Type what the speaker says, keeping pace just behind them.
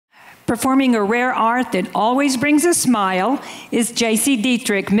Performing a rare art that always brings a smile is Jaci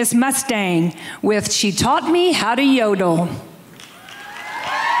Deitrick, Miss Mustang, with She Taught Me How to Yodel.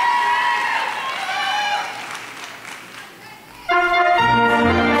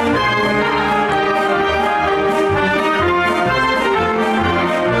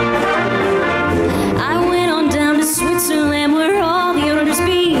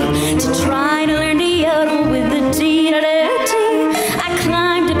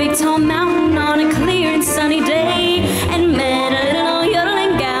 Mountain on a clear and sunny day, and met a little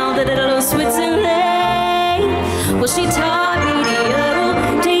yodeling gal, the little Switzerland. Well, she taught me to yodel,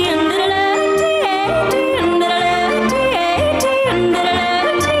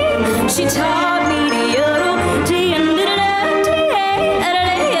 she taught me to yodel,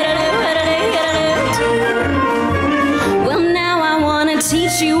 well, now I wanna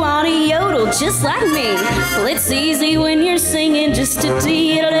teach you all to yodel just like me. Well, it's easy when you're singing just a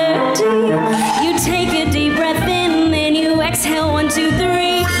dee. You take a deep breath in, then you exhale 1, 2,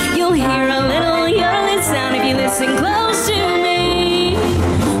 3. You'll hear a little yodeling sound if you listen close to me.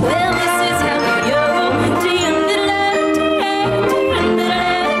 Well, this is how we yodel.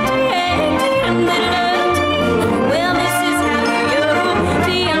 Well, this is how we yodel.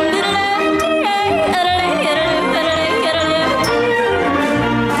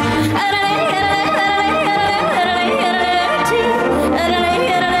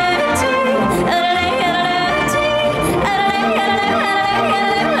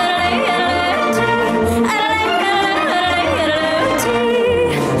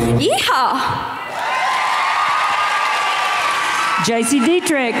 Jaci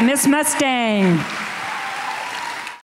Deitrick, Miss Mustang.